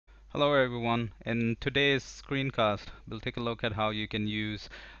Hello everyone. In today's screencast, we'll take a look at how you can use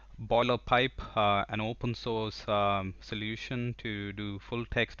BoilerPipe, an open source solution to do full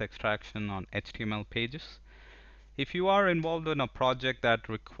text extraction on HTML pages. If you are involved in a project that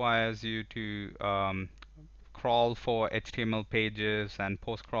requires you to crawl for HTML pages and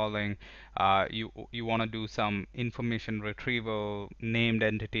post crawling, you want to do some information retrieval, named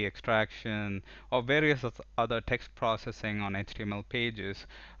entity extraction, or various other text processing on HTML pages.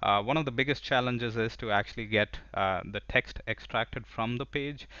 One of the biggest challenges is to actually get the text extracted from the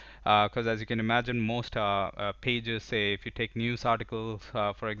page, because as you can imagine, most pages, say if you take news articles,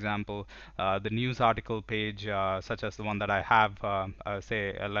 for example, the news article page, such as the one that I have,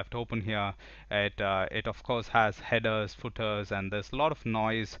 say, left open here, it of course has headers, footers, and there's a lot of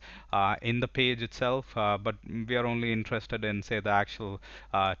noise in the page itself. But we are only interested in, say, the actual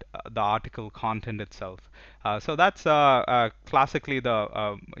the article content itself. So that's classically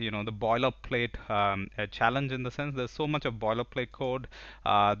the the boilerplate challenge, in the sense there's so much of boilerplate code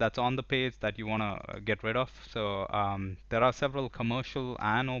that's on the page that you want to get rid of. So there are several commercial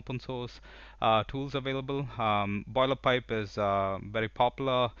and open source tools available. BoilerPipe is very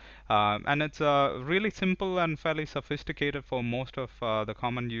popular, and it's really simple and fairly sophisticated for most of the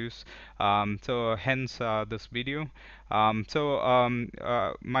common use. So hence this video.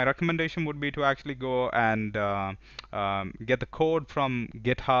 My recommendation would be to actually go and get the code from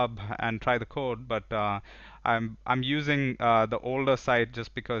GitHub and try the code, but I'm using the older site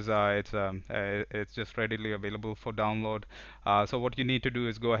just because it's just readily available for download. So what you need to do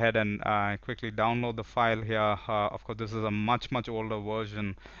is go ahead and quickly download the file here. Of course, this is a much older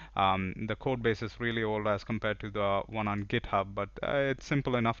version. The code base is really old as compared to the one on GitHub, but it's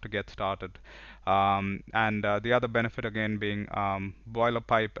simple enough to get started. And the other benefit again being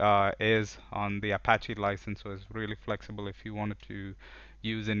BoilerPipe is on the Apache license, so it's really flexible if you wanted to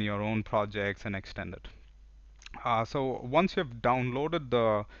use in your own projects and extend it. So once you've downloaded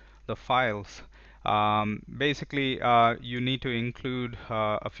the files, basically you need to include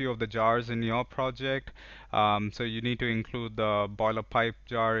a few of the jars in your project. So you need to include the BoilerPipe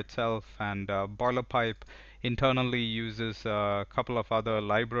jar itself, and BoilerPipe internally uses a couple of other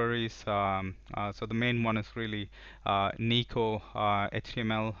libraries. So the main one is really Nico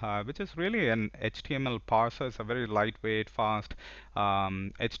HTML, which is really an HTML parser. It's a very lightweight, fast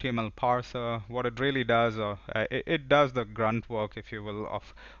HTML parser. What it really does, it does the grunt work, if you will,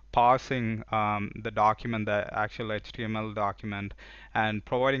 of parsing the document, the actual HTML document, and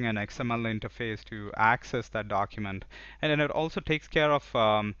providing an XML interface to access that document. And then it also takes care of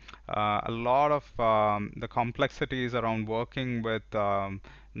a lot of the complexities around working with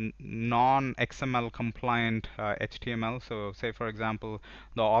non-XML compliant HTML. So say for example,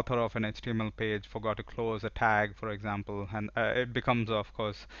 the author of an HTML page forgot to close a tag, for example, and it becomes, of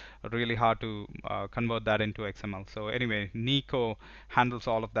course, really hard to convert that into XML. So anyway, Nico handles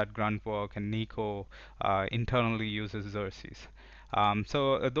all of that grunt work, and Nico internally uses Xerces.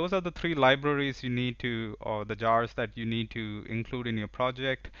 Those are the three libraries you need to, or the jars that you need to include in your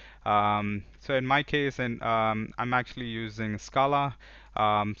project. So in my case, I'm actually using Scala.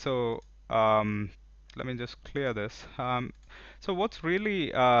 Um, so um, Let me just clear this. So what's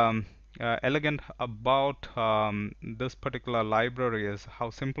really elegant about this particular library is how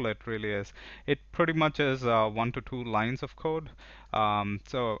simple it really is. It pretty much is 1 to 2 lines of code.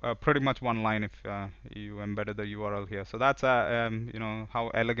 Pretty much one line if you embedded the URL here. So that's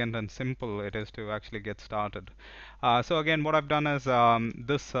how elegant and simple it is to actually get started. So again, what I've done is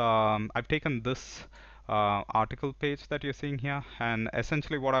I've taken this article page that you're seeing here, and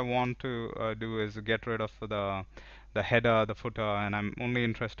essentially what I want to do is get rid of the header, the footer, and I'm only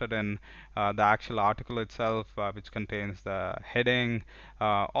interested in the actual article itself, which contains the heading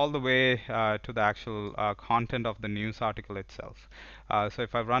all the way to the actual content of the news article itself. So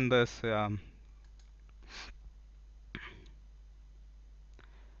if I run this,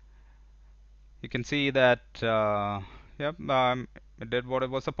 you can see that yep, it did what it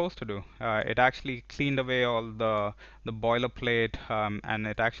was supposed to do. It actually cleaned away all the boilerplate, and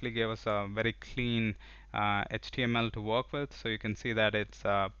it actually gave us a very clean HTML to work with. So you can see that it's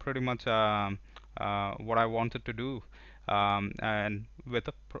pretty much what I wanted to do, and with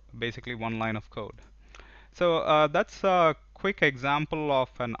basically one line of code. So that's a quick example of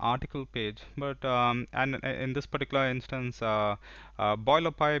an article page, but and in this particular instance,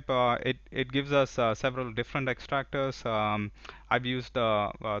 BoilerPipe, it gives us several different extractors. I've used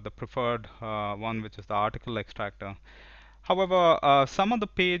the preferred one, which is the article extractor. However, some of the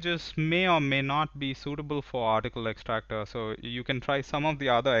pages may or may not be suitable for article extractor, so you can try some of the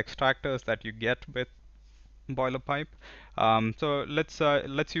other extractors that you get with BoilerPipe. So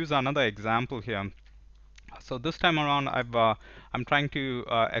let's use another example here. So this time around, I'm trying to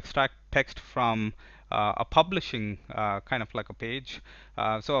extract text from a publishing kind of like a page.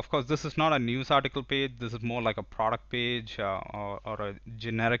 So of course, this is not a news article page. This is more like a product page or a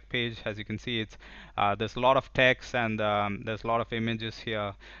generic page. As you can see, it's there's a lot of text and there's a lot of images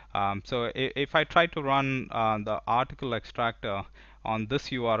here. If I try to run the article extractor on this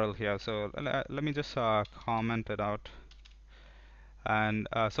URL here, so let me just comment it out. And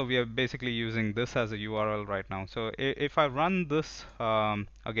so we are basically using this as a URL right now. So if I run this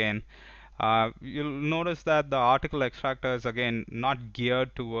again, you'll notice that the article extractor is again not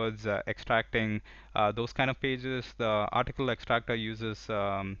geared towards extracting those kind of pages. The article extractor uses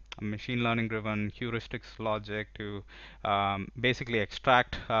a machine learning driven heuristics logic to basically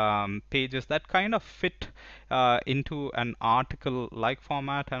extract pages that kind of fit into an article like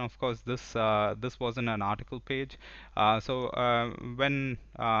format. And of course this wasn't an article page. When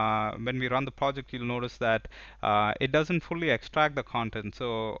we run the project, you'll notice that it doesn't fully extract the content.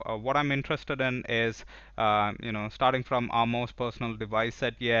 So what I'm interested in is starting from our most personal device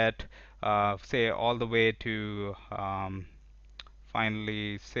set yet, say all the way to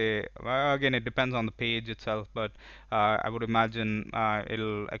finally say, well, again it depends on the page itself, but I would imagine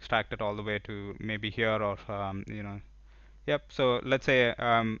it'll extract it all the way to maybe here or yep. So let's say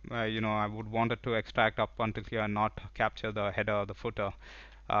I would want it to extract up until here and not capture the header or the footer.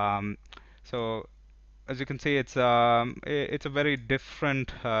 Um, so as you can see, it's a very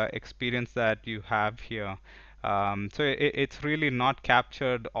different experience that you have here. It's really not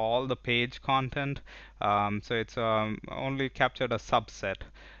captured all the page content. So it's only captured a subset.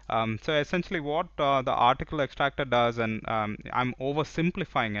 So essentially what the article extractor does, and I'm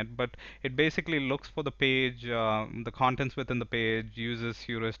oversimplifying it, but it basically looks for the page, the contents within the page, uses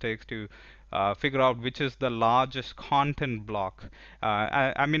heuristics to figure out which is the largest content block.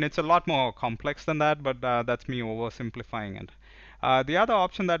 I mean, it's a lot more complex than that, but that's me oversimplifying it. The other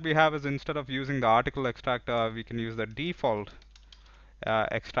option that we have is instead of using the article extractor, we can use the default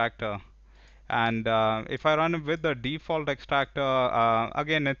extractor. And if I run it with the default extractor,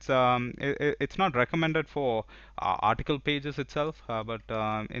 again, it's not recommended for article pages itself, but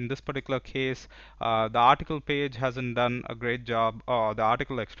in this particular case, the article page hasn't done a great job, or the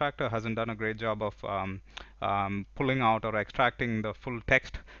article extractor hasn't done a great job of pulling out or extracting the full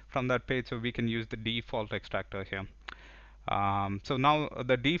text from that page, so we can use the default extractor here. So now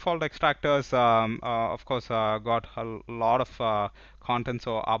the default extractors, of course, got a lot of content.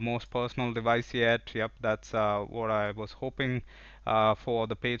 So our most personal device yet. Yep, that's what I was hoping for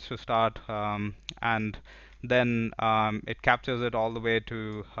the page to start. And then it captures it all the way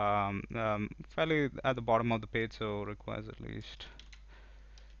to fairly at the bottom of the page. So requires at least.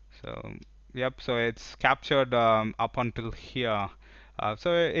 So yep, so it's captured up until here.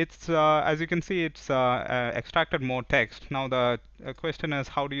 So it's as you can see, it's extracted more text. Now the question is,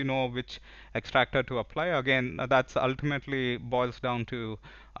 how do you know which extractor to apply? Again, that's ultimately boils down to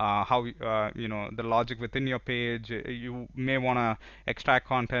how the logic within your page. You may want to extract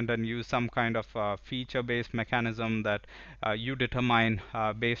content and use some kind of feature-based mechanism that you determine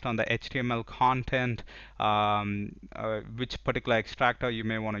based on the HTML content, which particular extractor you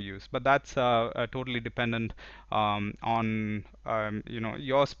may want to use. But that's totally dependent on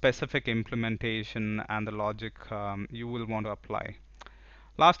your specific implementation and the logic you will want to apply.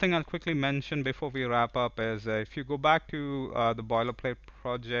 Last thing I'll quickly mention before we wrap up is if you go back to the boilerplate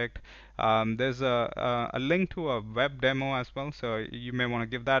project, there's a link to a web demo as well, so you may want to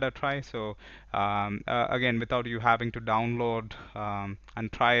give that a try. So again, without you having to download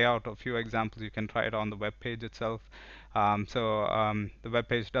and try out a few examples, you can try it on the web page itself. The web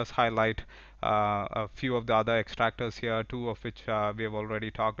page does highlight a few of the other extractors here, two of which we have already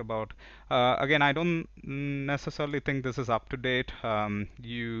talked about. Again, I don't necessarily think this is up to date.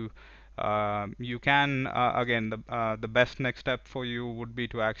 You can again, the best next step for you would be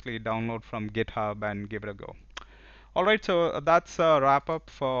to actually download from GitHub and give it a go. All right, so that's a wrap up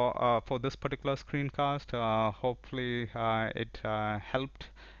for this particular screencast. Hopefully, it helped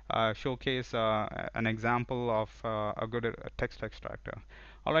showcase an example of a good text extractor.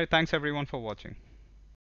 All right, thanks everyone for watching.